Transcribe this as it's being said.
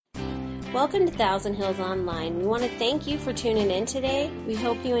Welcome to Thousand Hills Online. We want to thank you for tuning in today. We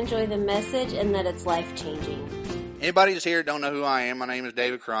hope you enjoy the message and that it's life-changing. Anybody that's here don't know who I am. My name is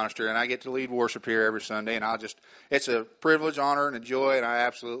David Chronister, and I get to lead worship here every Sunday, and it's a privilege, honor, and a joy, and I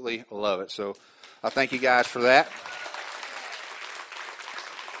absolutely love it. So I thank you guys for that.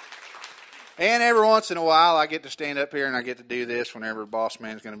 And every once in a while, I get to stand up here and I get to do this whenever boss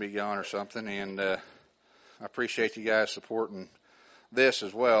man's going to be gone or something, and I appreciate you guys supporting this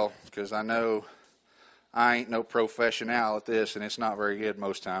as well, because I know I ain't no professional at this, and it's not very good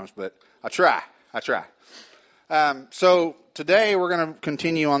most times, but I try. So today we're going to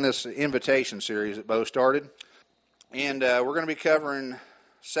continue on this invitation series that Bo started, and we're going to be covering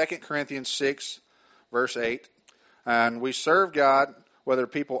 2 Corinthians 6, verse 8, and we serve God whether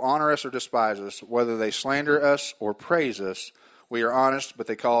people honor us or despise us, whether they slander us or praise us. We are honest, but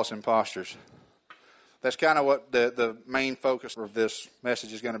they call us impostors. That's kind of what the main focus of this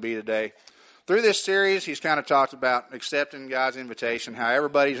message is going to be today. Through this series, he's kind of talked about accepting God's invitation, how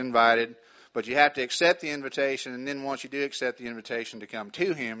everybody's invited, but you have to accept the invitation, and then once you do accept the invitation to come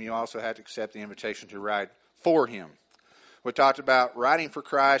to Him, you also have to accept the invitation to ride for Him. We talked about riding for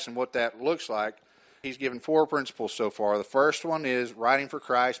Christ and what that looks like. He's given 4 principles so far. The first one is riding for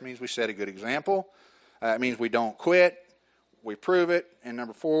Christ means we set a good example. It means we don't quit, we prove it. And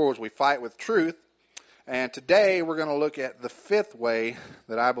number 4 is we fight with truth. And today we're going to look at the 5th way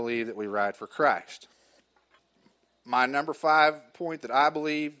that I believe that we ride for Christ. My number 5 point that I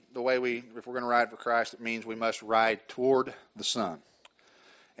believe if we're going to ride for Christ, it means we must ride toward the sun.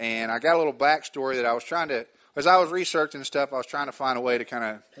 And I got a little backstory that I was trying to, as I was researching stuff, I was trying to find a way to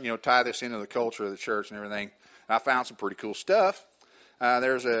kind of, tie this into the culture of the church and everything. And I found some pretty cool stuff. I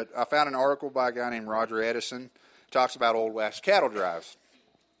found an article by a guy named Roger Edison. It talks about Old West cattle drives.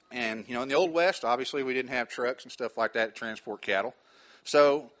 And, in the Old West, obviously, we didn't have trucks and stuff like that to transport cattle.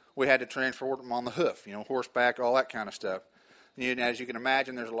 So we had to transport them on the hoof, horseback, all that kind of stuff. And as you can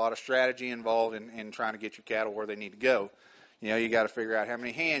imagine, there's a lot of strategy involved in trying to get your cattle where they need to go. You got to figure out how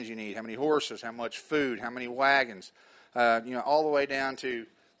many hands you need, how many horses, how much food, how many wagons, all the way down to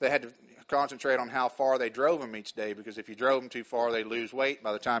they had to concentrate on how far they drove them each day, because if you drove them too far, they'd lose weight.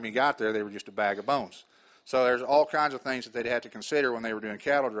 By the time you got there, they were just a bag of bones. So there's all kinds of things that they'd have to consider when they were doing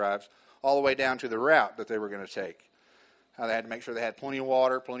cattle drives, all the way down to the route that they were going to take. How they had to make sure they had plenty of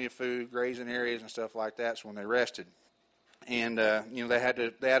water, plenty of food, grazing areas and stuff like that, so when they rested. And, they had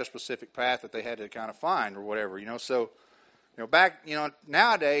a specific path that they had to kind of find or whatever, So,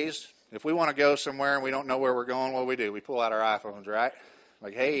 nowadays, if we want to go somewhere and we don't know where we're going, what do? We pull out our iPhones, right?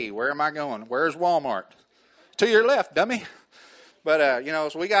 Like, hey, where am I going? Where's Walmart? To your left, dummy. But,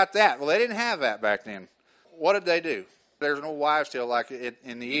 so we got that. Well, they didn't have that back then. What did they do? There's an old wives' tale, like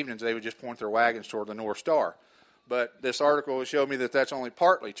in the evenings, they would just point their wagons toward the North Star. But this article showed me that that's only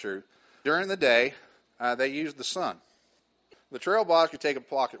partly true. During the day, they used the sun. The trail boss could take a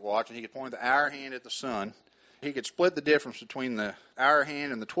pocket watch, and he could point the hour hand at the sun. He could split the difference between the hour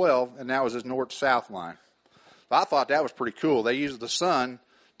hand and the 12, and that was his north-south line. So I thought that was pretty cool. They used the sun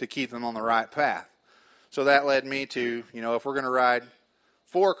to keep them on the right path. So that led me to, if we're going to ride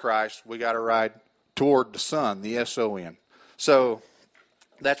for Christ, we got to ride toward the sun, the S-O-N. So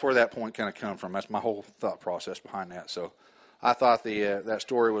that's where that point kind of comes from. That's my whole thought process behind that. So I thought that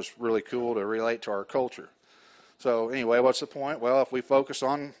story was really cool to relate to our culture. So anyway, what's the point? Well, if we focus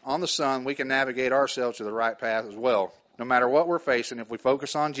on the sun, we can navigate ourselves to the right path as well. No matter what we're facing, if we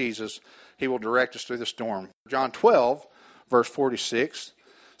focus on Jesus, He will direct us through the storm. John 12, verse 46.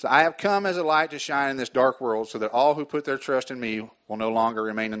 So I have come as a light to shine in this dark world, so that all who put their trust in me will no longer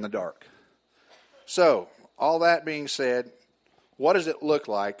remain in the dark. So, all that being said, what does it look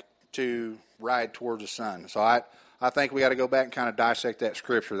like to ride towards the sun? So I think we got to go back and kind of dissect that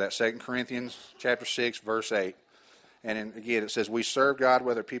scripture, that 2 Corinthians chapter 6, verse 8. And again, it says, we serve God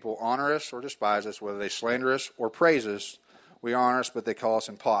whether people honor us or despise us, whether they slander us or praise us. We honor us, but they call us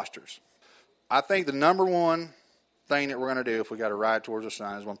impostors. I think the number one thing that we're going to do if we got to ride towards the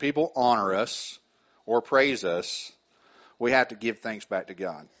sun is when people honor us or praise us, we have to give thanks back to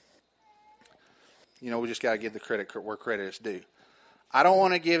God. We just got to give the credit where credit is due. I don't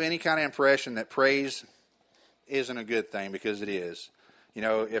want to give any kind of impression that praise isn't a good thing, because it is.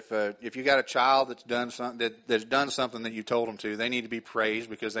 If you got a child that's done something that you told them to, they need to be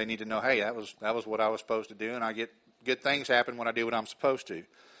praised, because they need to know, hey, that was what I was supposed to do, and I get good things happen when I do what I'm supposed to.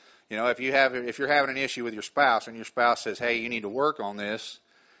 If you're having an issue with your spouse and your spouse says, hey, you need to work on this,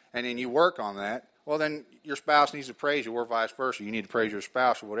 and then you work on that, well, then your spouse needs to praise you, or vice versa. You need to praise your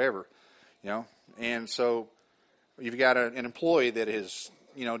spouse or whatever. And so you've got an employee that is,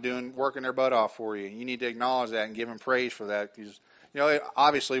 working their butt off for you. You need to acknowledge that and give them praise for that, because,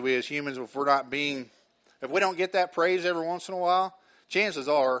 Obviously we as humans, if we don't get that praise every once in a while, chances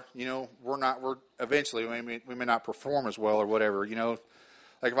are, eventually we may not perform as well or whatever,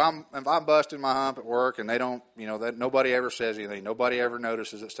 Like if I'm busting my hump at work and they don't, that nobody ever says anything, nobody ever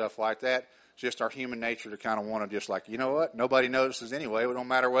notices it, stuff like that. It's just our human nature to kind of want to just like, you know what, nobody notices anyway. It don't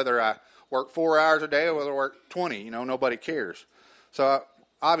matter whether I work 4 hours a day or whether I work 20, nobody cares. So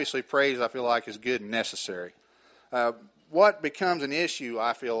obviously praise, I feel like, is good and necessary. What becomes an issue,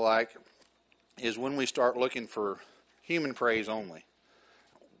 I feel like, is when we start looking for human praise only.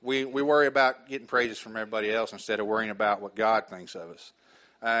 We worry about getting praises from everybody else instead of worrying about what God thinks of us.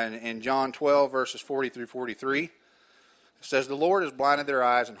 And in John 12, verses 40 through 43, it says, "The Lord has blinded their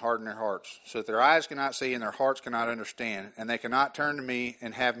eyes and hardened their hearts, so that their eyes cannot see and their hearts cannot understand, and they cannot turn to me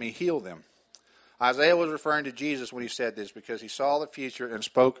and have me heal them." Isaiah was referring to Jesus when he said this because he saw the future and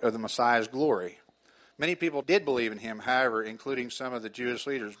spoke of the Messiah's glory. Many people did believe in him, however, including some of the Jewish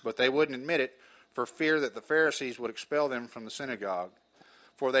leaders, but they wouldn't admit it for fear that the Pharisees would expel them from the synagogue.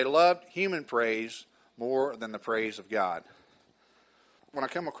 For they loved human praise more than the praise of God. When I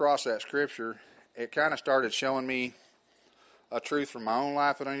come across that scripture, it kind of started showing me a truth from my own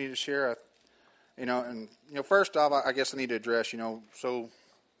life that I need to share. First off, I guess I need to address, so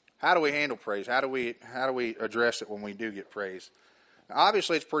how do we handle praise? How do we address it when we do get praise? Now,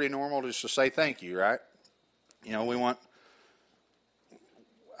 obviously, it's pretty normal just to say thank you, right? I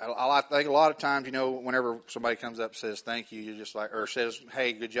think a lot of times, whenever somebody comes up and says thank you, you're just like, or says,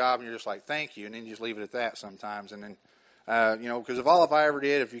 hey, good job, and you're just like, thank you, and then you just leave it at that sometimes. And then, because if I ever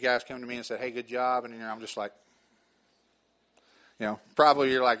did, if you guys come to me and said, hey, good job, and I'm just like,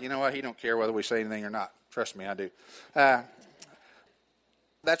 probably you're like, you know what, he don't care whether we say anything or not. Trust me, I do.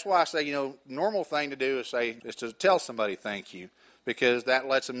 That's why I say, normal thing to do is to tell somebody thank you, because that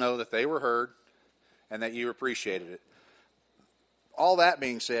lets them know that they were heard and that you appreciated it. All that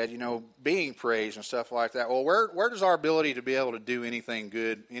being said, being praised and stuff like that, well, where does our ability to be able to do anything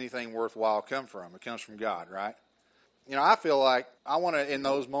good, anything worthwhile come from? It comes from God, right? I feel like I want to, in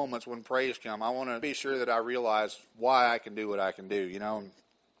those moments when praise comes, I want to be sure that I realize why I can do what I can do,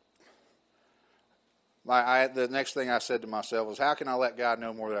 The next thing I said to myself was, how can I let God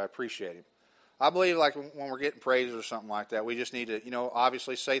know more that I appreciate him? I believe like when we're getting praises or something like that, we just need to,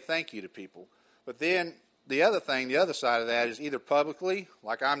 obviously say thank you to people. But then the other side of that is either publicly,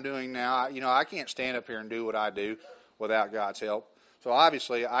 like I'm doing now. I can't stand up here and do what I do without God's help. So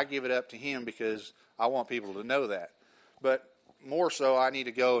obviously I give it up to him because I want people to know that. But more so, I need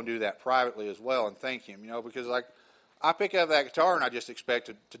to go and do that privately as well and thank him, because like I pick up that guitar and I just expect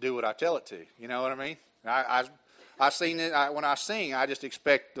it to do what I tell it to. You know what I mean? I seen it when I sing. I just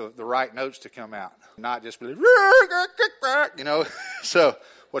expect the right notes to come out, not just be like, So,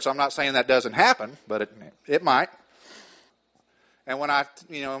 which I'm not saying that doesn't happen, but it might. And when I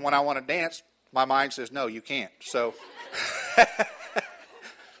want to dance, my mind says no, you can't. So,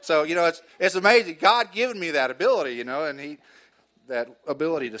 it's amazing. God given me that ability, and that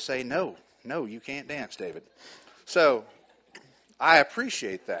ability to say no, you can't dance, David. So, I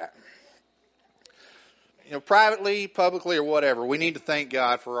appreciate that. Privately, publicly, or whatever, we need to thank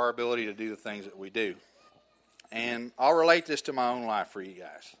God for our ability to do the things that we do. And I'll relate this to my own life for you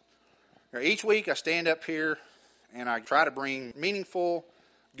guys. Each week I stand up here and I try to bring meaningful,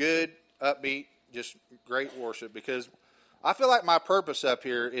 good, upbeat, just great worship, because I feel like my purpose up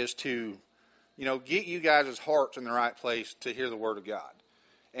here is to, get you guys' hearts in the right place to hear the Word of God.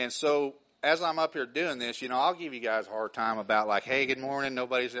 And so as I'm up here doing this, I'll give you guys a hard time about like, hey, good morning,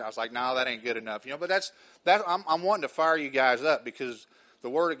 nobody's there. I was like, no, that ain't good enough. But I'm wanting to fire you guys up, because the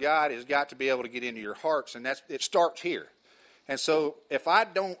Word of God has got to be able to get into your hearts, and it starts here. And so if I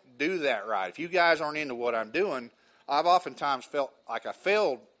don't do that right, if you guys aren't into what I'm doing, I've oftentimes felt like I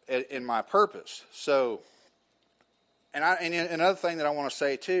failed in my purpose. So, and another thing that I want to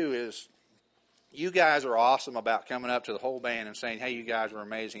say too is, you guys are awesome about coming up to the whole band and saying, hey, you guys are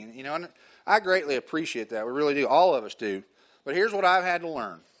amazing. And I greatly appreciate that. We really do. All of us do. But here's what I've had to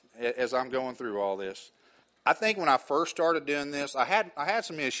learn as I'm going through all this. I think when I first started doing this, I had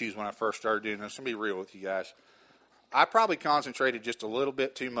some issues when I first started doing this. I'm going to be real with you guys. I probably concentrated just a little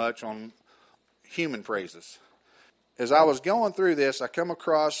bit too much on human praises. As I was going through this, I come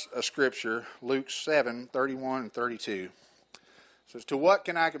across a scripture, Luke 7:31 and 32. It says, to what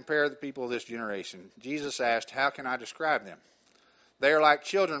can I compare the people of this generation? Jesus asked, how can I describe them? They are like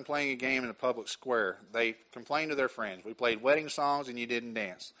children playing a game in a public square. They complain to their friends. We played wedding songs and you didn't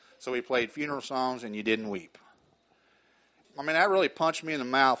dance. So we played funeral songs and you didn't weep. I mean, that really punched me in the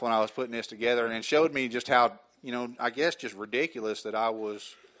mouth when I was putting this together, and it showed me just how, I guess just ridiculous that I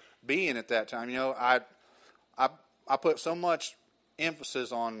was being at that time. I put so much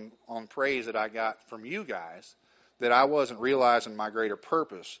emphasis on praise that I got from you guys that I wasn't realizing my greater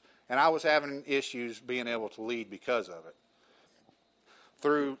purpose. And I was having issues being able to lead because of it.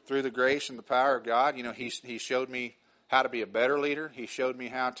 Through the grace and the power of God, He showed me how to be a better leader. He showed me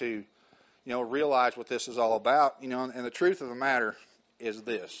how to, realize what this is all about. And the truth of the matter is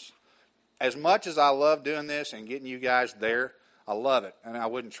this. As much as I love doing this and getting you guys there, I love it, and I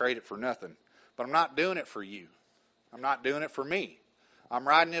wouldn't trade it for nothing. But I'm not doing it for you. I'm not doing it for me. I'm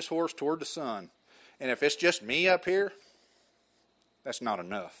riding this horse toward the sun. And if it's just me up here, that's not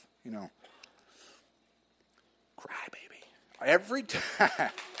enough, Cry, baby. Every time.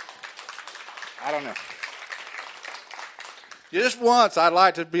 I don't know. Just once, I'd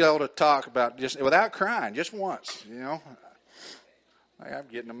like to be able to talk about just without crying, just once, I'm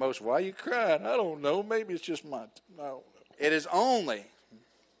getting emotional. Why are you crying? I don't know. Maybe it's just I don't know. It is only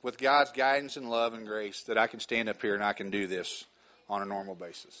with God's guidance and love and grace that I can stand up here and I can do this on a normal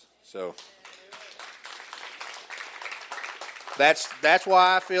basis. So that's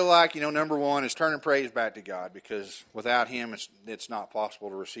why I feel like, number one is turning praise back to God, because without Him, it's not possible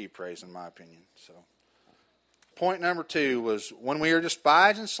to receive praise, in my opinion. So, point number 2 was when we are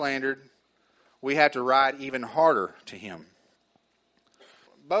despised and slandered, we have to ride even harder to Him.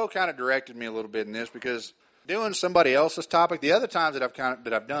 Bo kind of directed me a little bit in this, because doing somebody else's topic, the other times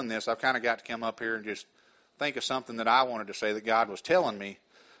that I've done this, I've kind of got to come up here and just think of something that I wanted to say that God was telling me.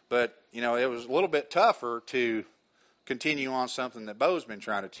 But, it was a little bit tougher to continue on something that Bo's been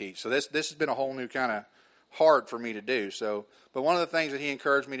trying to teach. So this has been a whole new kind of hard for me to do. But one of the things that he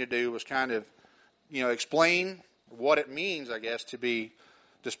encouraged me to do was kind of, explain what it means, I guess, to be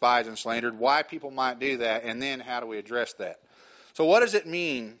despised and slandered, why people might do that, and then how do we address that. So what does it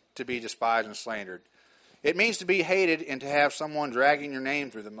mean to be despised and slandered? It means to be hated and to have someone dragging your name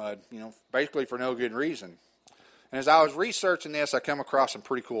through the mud, basically for no good reason. And as I was researching this, I come across some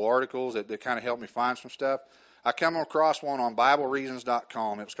pretty cool articles that kind of helped me find some stuff. I come across one on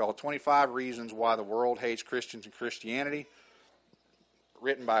BibleReasons.com. It was called 25 Reasons Why the World Hates Christians and Christianity,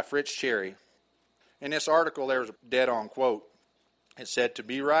 written by Fritz Cherry. In this article, there was a dead-on quote. It said, "To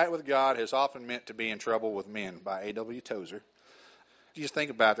be right with God has often meant to be in trouble with men," by A.W. Tozer. You just think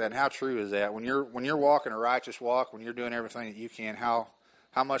about that, and how true is that? When you're walking a righteous walk, when you're doing everything that you can, how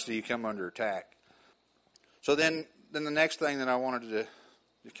much do you come under attack? So then the next thing that I wanted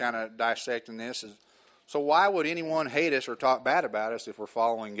to kind of dissect in this is, so why would anyone hate us or talk bad about us if we're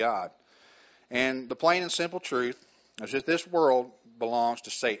following God? And the plain and simple truth is that this world belongs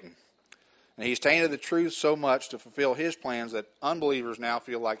to Satan. And he's tainted the truth so much to fulfill his plans that unbelievers now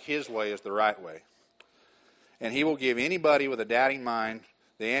feel like his way is the right way. And he will give anybody with a doubting mind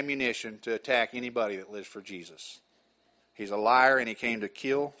the ammunition to attack anybody that lives for Jesus. He's a liar, and he came to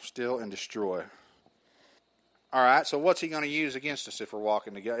kill, steal, and destroy. All right, so what's he going to use against us if we're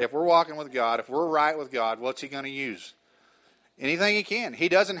walking together? If we're walking with God, if we're right with God, what's he going to use? Anything he can. He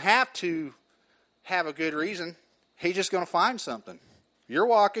doesn't have to have a good reason. He's just going to find something. You're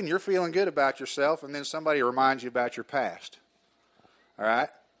walking, you're feeling good about yourself, and then somebody reminds you about your past. All right?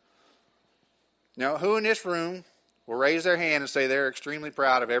 Now, who in this room will raise their hand and say they're extremely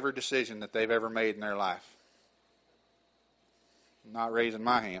proud of every decision that they've ever made in their life? I'm not raising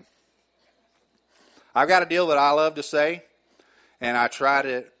my hand. I've got a deal that I love to say, and I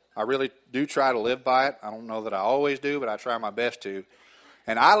really do try to live by it. I don't know that I always do, but I try my best to.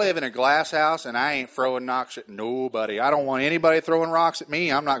 And I live in a glass house, and I ain't throwing rocks at nobody. I don't want anybody throwing rocks at me.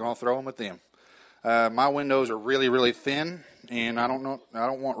 I'm not going to throw them at them. My windows are really, really thin, and I don't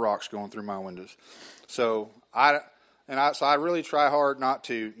want rocks going through my windows. So I really try hard not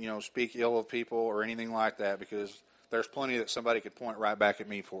to, speak ill of people or anything like that, because there's plenty that somebody could point right back at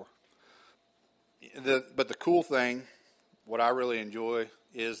me for. But the cool thing, what I really enjoy,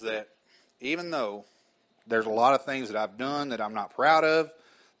 is that even though there's a lot of things that I've done that I'm not proud of,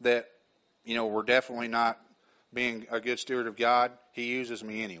 that, we're definitely not being a good steward of God, he uses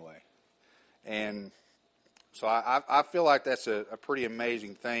me anyway. And so I feel like that's a pretty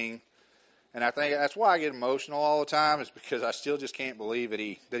amazing thing. And I think that's why I get emotional all the time, is because I still just can't believe that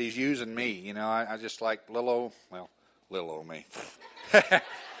he's using me. I just like little old me.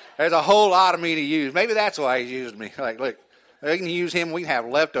 There's a whole lot of me to use. Maybe that's why he's using me. Like, look, we can use him. We can have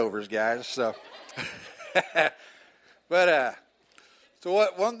leftovers, guys. So, but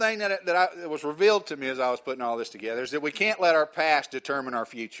one thing that was revealed to me as I was putting all this together is that we can't let our past determine our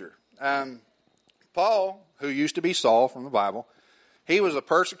future. Paul, who used to be Saul from the Bible, he was a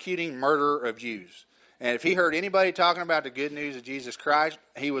persecuting murderer of Jews. And if he heard anybody talking about the good news of Jesus Christ,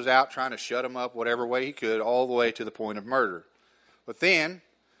 he was out trying to shut them up whatever way he could, all the way to the point of murder. But then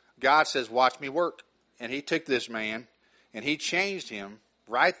God says, "Watch me work." And he took this man And he changed him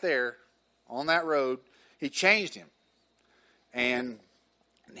right there on that road. He changed him. And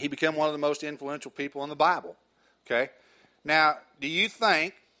he became one of the most influential people in the Bible. Okay? Now, do you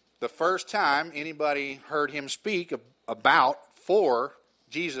think the first time anybody heard him speak for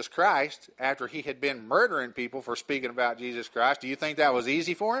Jesus Christ after he had been murdering people for speaking about Jesus Christ, do you think that was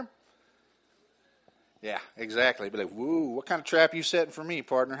easy for him? Yeah, exactly. Be like, woo, what kind of trap you setting for me,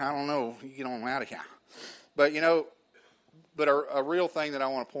 partner? I don't know. You get on out of here. But, a real thing that I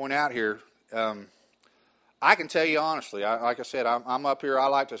want to point out here, I can tell you honestly, like I said, I'm up here, I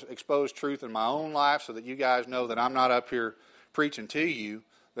like to expose truth in my own life so that you guys know that I'm not up here preaching to you,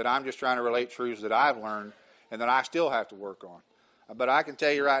 that I'm just trying to relate truths that I've learned and that I still have to work on. But I can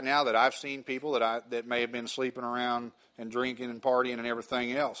tell you right now that I've seen people that may have been sleeping around and drinking and partying and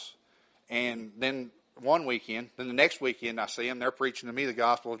everything else. And then the next weekend I see them, they're preaching to me the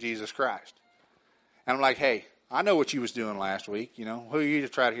gospel of Jesus Christ. And I'm like, hey, I know what you was doing last week. Who are you to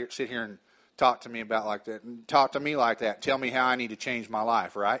try to sit here and talk to me about like that? And talk to me like that. Tell me how I need to change my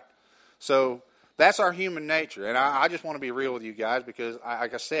life, right? So that's our human nature. And I just want to be real with you guys because,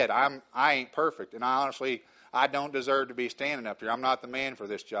 like I said, I ain't perfect. And I don't deserve to be standing up here. I'm not the man for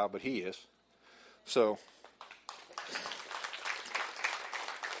this job, but he is. So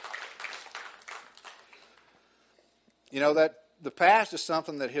that the past is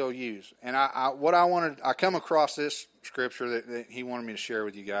something that he'll use. And I come across this scripture that he wanted me to share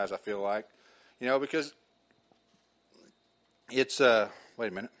with you guys, I feel like. Because it's,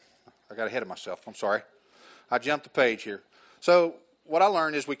 wait a minute. I got ahead of myself. I'm sorry. I jumped the page here. So what I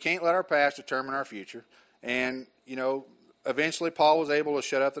learned is we can't let our past determine our future. And, eventually Paul was able to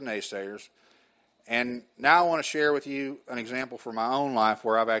shut up the naysayers. And now I want to share with you an example from my own life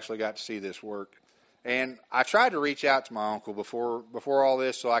where I've actually got to see this work. And I tried to reach out to my uncle before all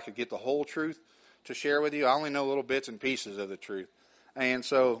this so I could get the whole truth to share with you. I only know little bits and pieces of the truth. And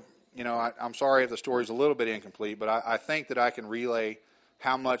so, I'm sorry if the story's a little bit incomplete, but I think that I can relay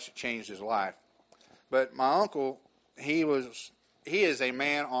how much it changed his life. But my uncle, he is a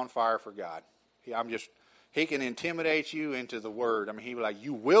man on fire for God. He can intimidate you into the word. I mean, he was like,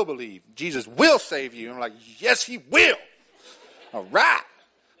 you will believe. Jesus will save you. And I'm like, yes, he will. All right.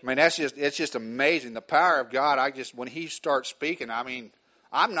 I mean, it's just amazing. The power of God, when he starts speaking, I mean,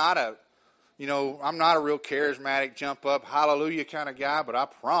 I'm not a real charismatic, jump up, hallelujah kind of guy, but I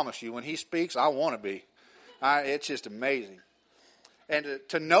promise you, when he speaks, I want to be. It's just amazing. And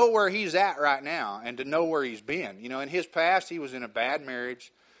to know where he's at right now and to know where he's been. In his past, he was in a bad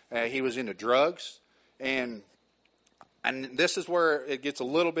marriage. He was into drugs. And this is where it gets a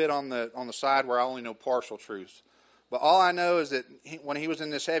little bit on the side where I only know partial truths. But all I know is that when he was in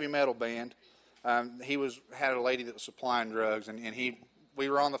this heavy metal band, he had a lady that was supplying drugs, and we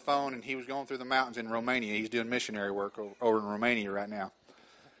were on the phone, and he was going through the mountains in Romania. He's doing missionary work over in Romania right now.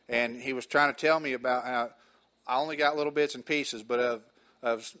 And he was trying to tell me about how I only got little bits and pieces, but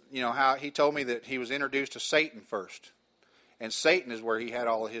of how he told me that he was introduced to Satan first. And Satan is where he had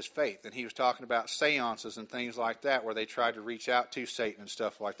all of his faith. And he was talking about seances and things like that where they tried to reach out to Satan and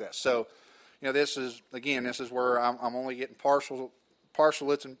stuff like that. So, this is where I'm only getting partial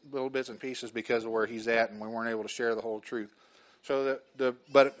little bits and pieces because of where he's at, and we weren't able to share the whole truth. So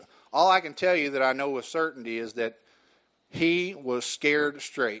but all I can tell you that I know with certainty is that he was scared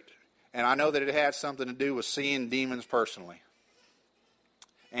straight. And I know that it had something to do with seeing demons personally.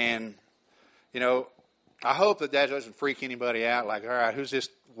 And, I hope that doesn't freak anybody out like, all right, who's this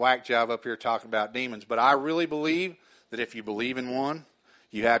whack job up here talking about demons? But I really believe that if you believe in one,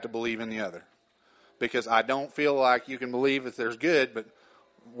 you have to believe in the other. Because I don't feel like you can believe that there's good,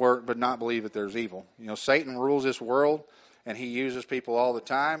 but not believe that there's evil. Satan rules this world, and he uses people all the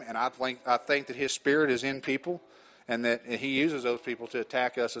time. And I think that his spirit is in people, and that he uses those people to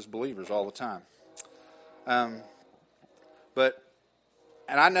attack us as believers all the time. And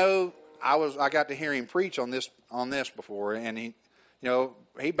I know I got to hear him preach on this before, and he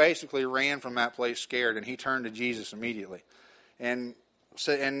basically ran from that place scared, and he turned to Jesus immediately, and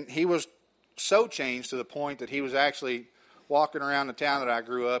he was so changed to the point that he was actually walking around the town that I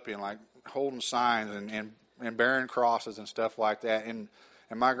grew up in, like holding signs and bearing crosses and stuff like that, and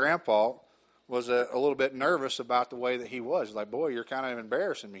my grandpa was a little bit nervous about the way that he was. He's like, boy, you're kind of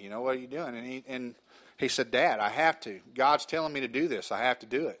embarrassing me. What are you doing? And he said, Dad, I have to. God's telling me to do this. I have to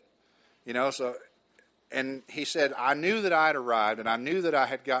do it. So, and he said, I knew that I had arrived, and I knew that I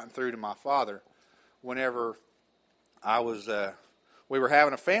had gotten through to my father whenever we were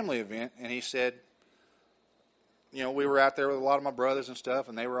having a family event, and he said, we were out there with a lot of my brothers and stuff,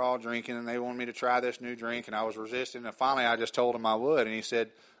 and they were all drinking, and they wanted me to try this new drink, and I was resisting. And finally, I just told him I would, and he said,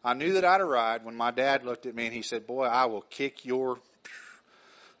 I knew that I'd arrived when my dad looked at me, and he said, boy, I will kick your...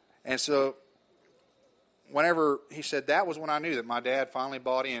 And so whenever he said that was when I knew that my dad finally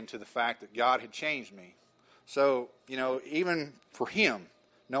bought into the fact that God had changed me. So, even for him,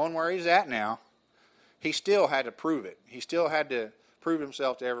 knowing where he's at now, he still had to prove it. He still had to prove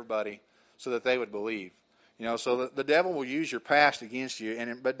himself to everybody so that they would believe. So the devil will use your past against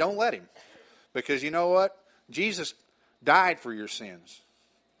you, but don't let him. Because you know what? Jesus died for your sins.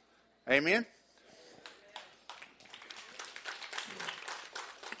 Amen?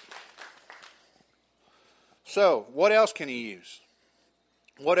 So, what else can he use?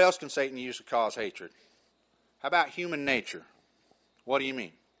 What else can Satan use to cause hatred? How about human nature? What do you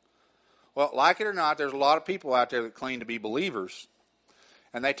mean? Well, like it or not, there's a lot of people out there that claim to be believers,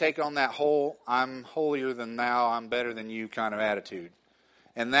 and they take on that whole I'm holier than thou, I'm better than you kind of attitude.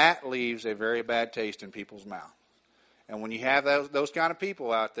 And that leaves a very bad taste in people's mouth. And when you have those kind of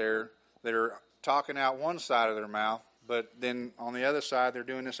people out there that are talking out one side of their mouth, but then on the other side they're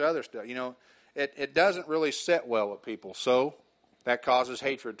doing this other stuff, it doesn't really sit well with people. So that causes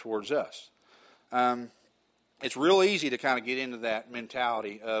hatred towards us. It's real easy to kind of get into that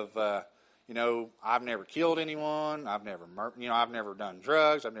mentality of, I've never killed anyone, I've never done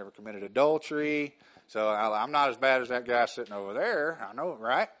drugs, I've never committed adultery, so I'm not as bad as that guy sitting over there. I know it,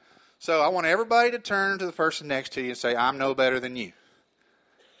 right? So I want everybody to turn to the person next to you and say, I'm no better than you.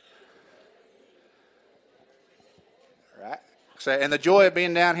 Right? And the joy of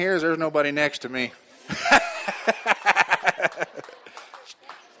being down here is there's nobody next to me.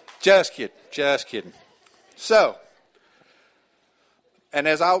 Just kidding. So,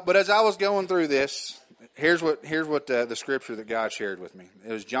 as I was going through this, here's what the scripture that God shared with me.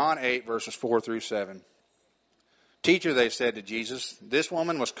 It was John 8 verses 4 through 7. Teacher, they said to Jesus, this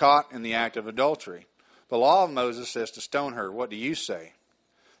woman was caught in the act of adultery. The law of Moses says to stone her. What do you say?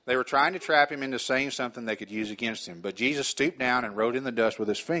 They were trying to trap him into saying something they could use against him, but Jesus stooped down and wrote in the dust with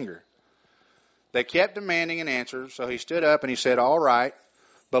his finger. They kept demanding an answer, so he stood up and he said, all right,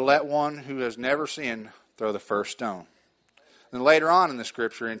 but let one who has never sinned throw the first stone. And later on in the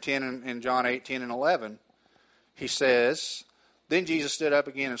scripture, in John 8, 10 and 11, he says, then Jesus stood up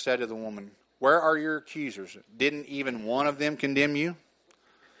again and said to the woman, where are your accusers? Didn't even one of them condemn you?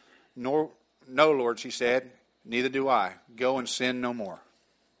 No, Lord, she said, neither do I. Go and sin no more.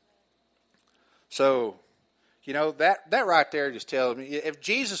 So, that right there just tells me, if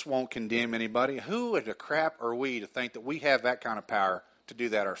Jesus won't condemn anybody, who in the crap are we to think that we have that kind of power to do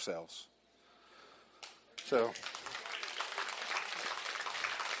that ourselves? So,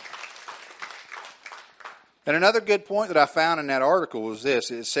 and another good point that I found in that article was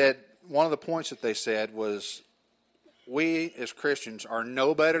this. It said, one of the points that they said was, we as Christians are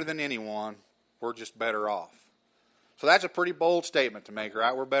no better than anyone, we're just better off. So that's a pretty bold statement to make,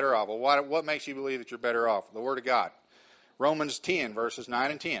 right? We're better off. Well, what makes you believe that you're better off? The Word of God. Romans 10, verses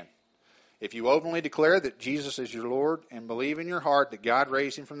 9 and 10. If you openly declare that Jesus is your Lord and believe in your heart that God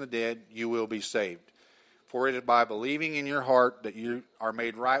raised him from the dead, you will be saved. For it is by believing in your heart that you are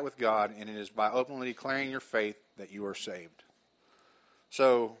made right with God, and it is by openly declaring your faith that you are saved.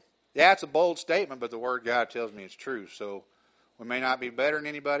 So, yeah, it's a bold statement, but the Word of God tells me it's true. So, we may not be better than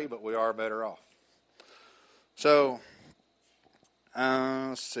anybody, but we are better off. So,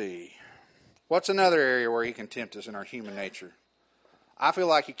 let's see. What's another area where he can tempt us in our human nature? I feel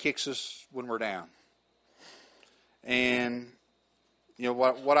like he kicks us when we're down. And,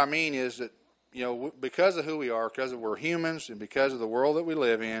 what I mean is that, because of who we are, because we're humans, and because of the world that we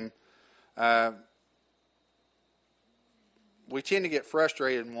live in, we tend to get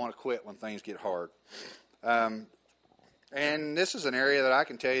frustrated and want to quit when things get hard. And this is an area that I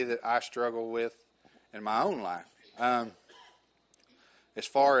can tell you that I struggle with in my own life. As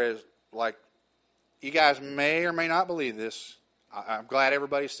far as, you guys may or may not believe this. I'm glad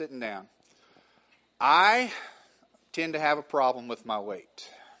everybody's sitting down. I tend to have a problem with my weight.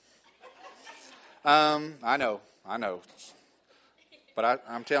 I know. But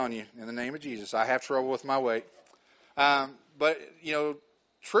I'm telling you, in the name of Jesus, I have trouble with my weight. But,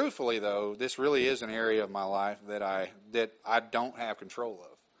 truthfully, though, this really is an area of my life that I don't have control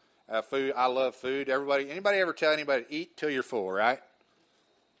of. Food, I love food. Anybody ever tell anybody to eat till you're full, right?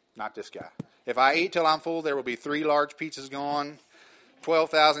 Not this guy. If I eat till I'm full, there will be 3 large pizzas gone,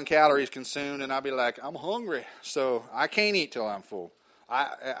 12,000 calories consumed, and I'll be like, I'm hungry. So I can't eat till I'm full.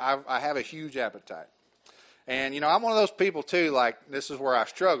 I have a huge appetite. And, I'm one of those people, too, this is where I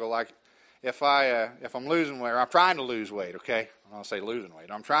struggle. If I'm losing weight, or I'm trying to lose weight, okay? I'll say losing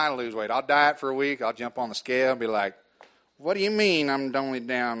weight. I'm trying to lose weight. I'll diet for a week. I'll jump on the scale and be like, what do you mean I'm only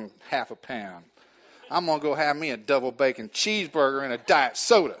down half a pound? I'm going to go have me a double bacon cheeseburger and a diet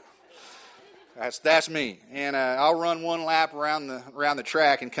soda. That's me. And I'll run one lap around the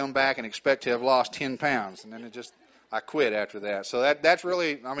track and come back and expect to have lost 10 pounds. And then I quit after that. So that's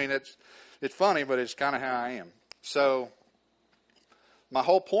really, I mean, it's funny, but it's kind of how I am. So my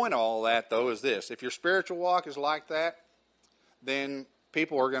whole point of all that, though, is this. If your spiritual walk is like that, then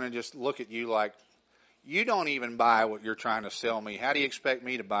people are going to just look at you like, you don't even buy what you're trying to sell me. How do you expect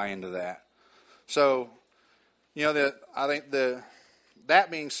me to buy into that? So, I think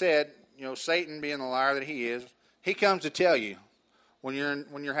that being said, Satan being the liar that he is, he comes to tell you when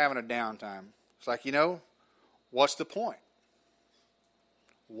you're having a downtime. It's like, what's the point?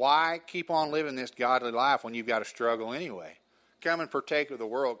 Why keep on living this godly life when you've got to struggle anyway? Come and partake of the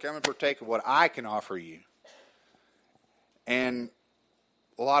world. Come and partake of what I can offer you. And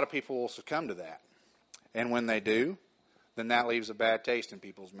a lot of people will succumb to that. And when they do, then that leaves a bad taste in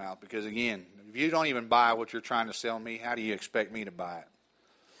people's mouth. Because again, if you don't even buy what you're trying to sell me, how do you expect me to buy it?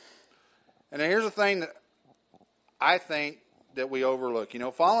 And here's the thing that I think that we overlook.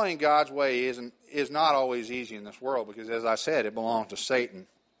 Following God's way is not always easy in this world because, as I said, it belongs to Satan.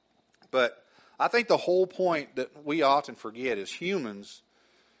 But I think the whole point that we often forget as humans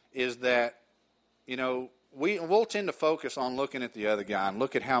is that, we'll tend to focus on looking at the other guy and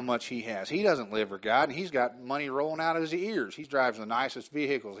look at how much he has. He doesn't live for God, and he's got money rolling out of his ears. He drives the nicest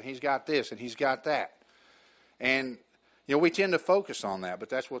vehicles, and he's got this, and he's got that. And we tend to focus on that, but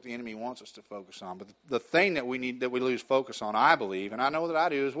that's what the enemy wants us to focus on. But the thing that we lose focus on, I believe, and I know that I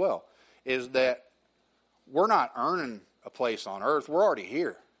do as well, is that we're not earning a place on earth. We're already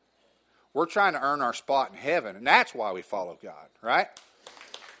here. We're trying to earn our spot in heaven, and that's why we follow God, right?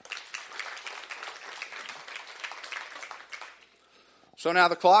 So now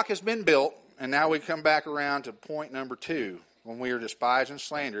the clock has been built, and now we come back around to point number 2. When we are despised and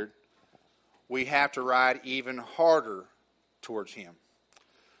slandered, we have to ride even harder towards Him.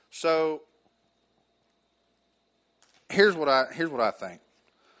 So here's what I think.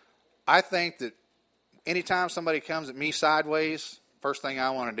 I think that anytime somebody comes at me sideways, first thing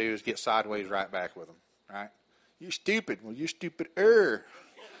I want to do is get sideways right back with them. Right? You stupid. Well, you stupid-er.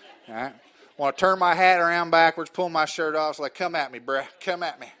 Right? I want to turn my hat around backwards, pull my shirt off. It's like, come at me, bruh. Come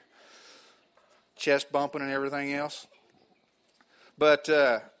at me. Chest bumping and everything else. But,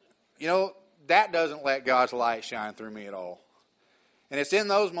 that doesn't let God's light shine through me at all. And it's in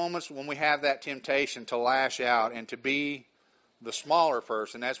those moments when we have that temptation to lash out and to be the smaller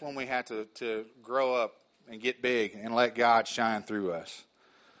person. That's when we have to grow up and get big and let God shine through us.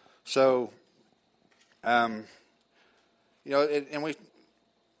 So, and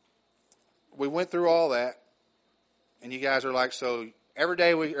we went through all that, and you guys are like, so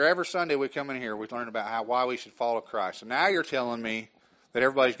every Sunday we come in here, we learn about why we should follow Christ. So now you're telling me that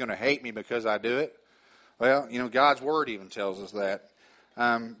everybody's going to hate me because I do it? Well, God's Word even tells us that.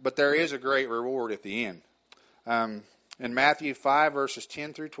 But there is a great reward at the end. In Matthew 5, verses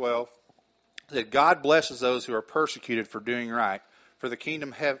 10 through 12, that God blesses those who are persecuted for doing right, for the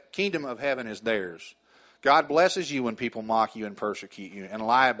kingdom of heaven is theirs. God blesses you when people mock you and persecute you and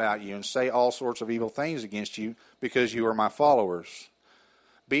lie about you and say all sorts of evil things against you because you are my followers.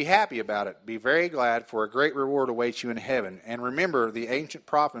 Be happy about it. Be very glad, for a great reward awaits you in heaven. And remember, the ancient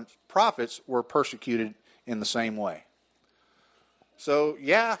prophets were persecuted in the same way. So,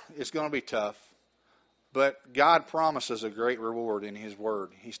 yeah, it's going to be tough. But God promises a great reward in His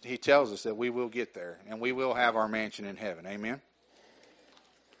Word. He tells us that we will get there and we will have our mansion in heaven. Amen?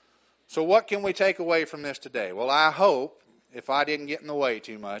 So what can we take away from this today? Well, I hope, if I didn't get in the way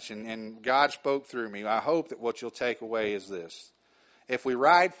too much and God spoke through me, I hope that what you'll take away is this. If we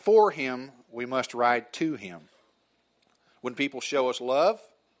ride for Him, we must ride to Him. When people show us love,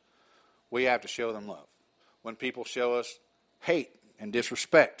 we have to show them love. When people show us hate and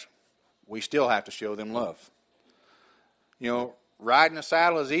disrespect, we still have to show them love. Riding a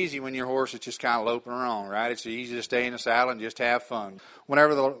saddle is easy when your horse is just kind of loping around, right? It's easy to stay in the saddle and just have fun.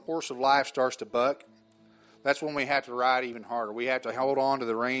 Whenever the horse of life starts to buck, that's when we have to ride even harder. We have to hold on to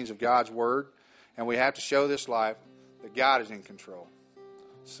the reins of God's Word, and we have to show this life that God is in control.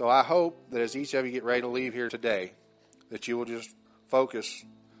 So I hope that as each of you get ready to leave here today, that you will just focus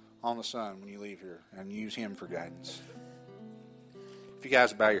on the Son when you leave here and use Him for guidance. If you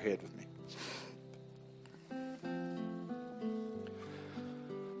guys bow your head with me.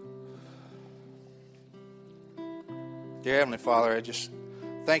 Dear Heavenly Father, I just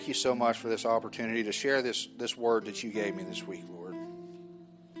thank you so much for this opportunity to share this word that you gave me this week, Lord.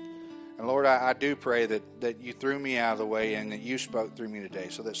 And Lord, I do pray that you threw me out of the way and that you spoke through me today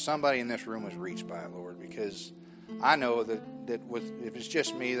so that somebody in this room was reached by it, Lord, because I know that if it's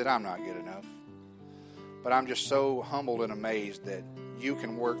just me, that I'm not good enough. But I'm just so humbled and amazed that you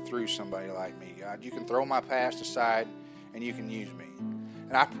can work through somebody like me, God. You can throw my past aside and you can use me.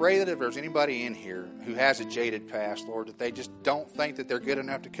 And I pray that if there's anybody in here who has a jaded past, Lord, that they just don't think that they're good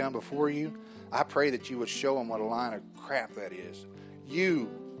enough to come before you, I pray that you would show them what a line of crap that is. You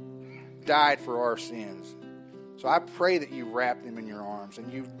died for our sins. So I pray that you wrap them in your arms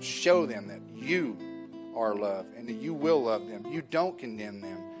and you show them that you are love and that you will love them. You don't condemn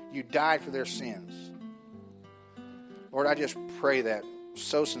them. You died for their sins. Lord, I just pray that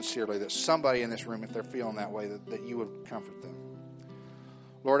so sincerely that somebody in this room, if they're feeling that way, that you would comfort them.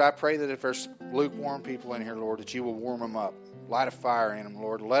 Lord, I pray that if there's lukewarm people in here, Lord, that you will warm them up. Light a fire in them,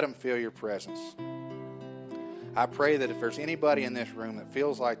 Lord. Let them feel your presence. I pray that if there's anybody in this room that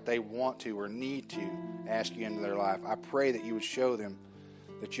feels like they want to or need to ask you into their life, I pray that you would show them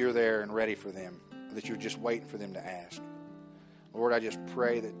that you're there and ready for them, that you're just waiting for them to ask. Lord, I just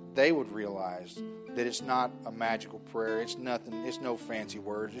pray that they would realize that it's not a magical prayer. It's nothing. It's no fancy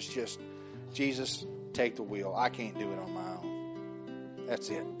words. It's just, Jesus, take the wheel. I can't do it on my own. That's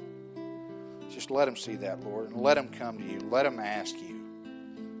it. Just let them see that, Lord, and let them come to you. Let them ask you.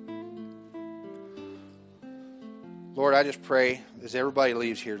 Lord, I just pray as everybody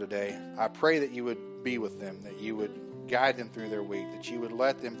leaves here today, I pray that you would be with them, that you would guide them through their week, that you would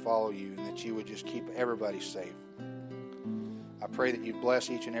let them follow you, and that you would just keep everybody safe. I pray that you bless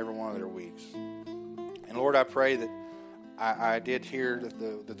each and every one of their weeks. And Lord, I pray that I did hear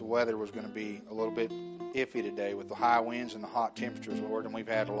that the weather was going to be a little bit iffy today with the high winds and the hot temperatures, Lord, and we've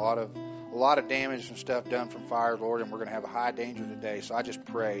had a lot of damage and stuff done from fires, Lord, and we're going to have a high danger today. So I just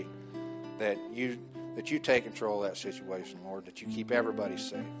pray that you take control of that situation, Lord, that you keep everybody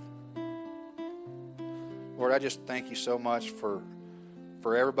safe. Lord, I just thank you so much for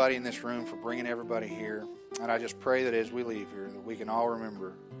everybody in this room, for bringing everybody here. And I just pray that as we leave here, that we can all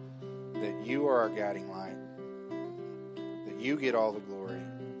remember that you are our guiding light, that you get all the glory,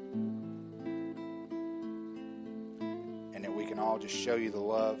 and that we can all just show you the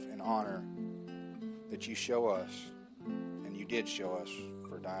love and honor that you show us, and you did show us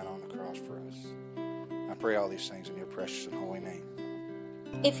for dying on the cross for us. I pray all these things in your precious and holy name.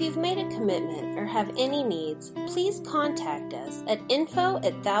 If you've made a commitment or have any needs, please contact us at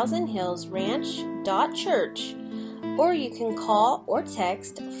info@thousandhillsranch.church, or you can call or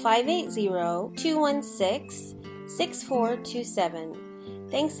text 580-216-6427.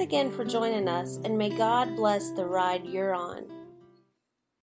 Thanks again for joining us, and may God bless the ride you're on.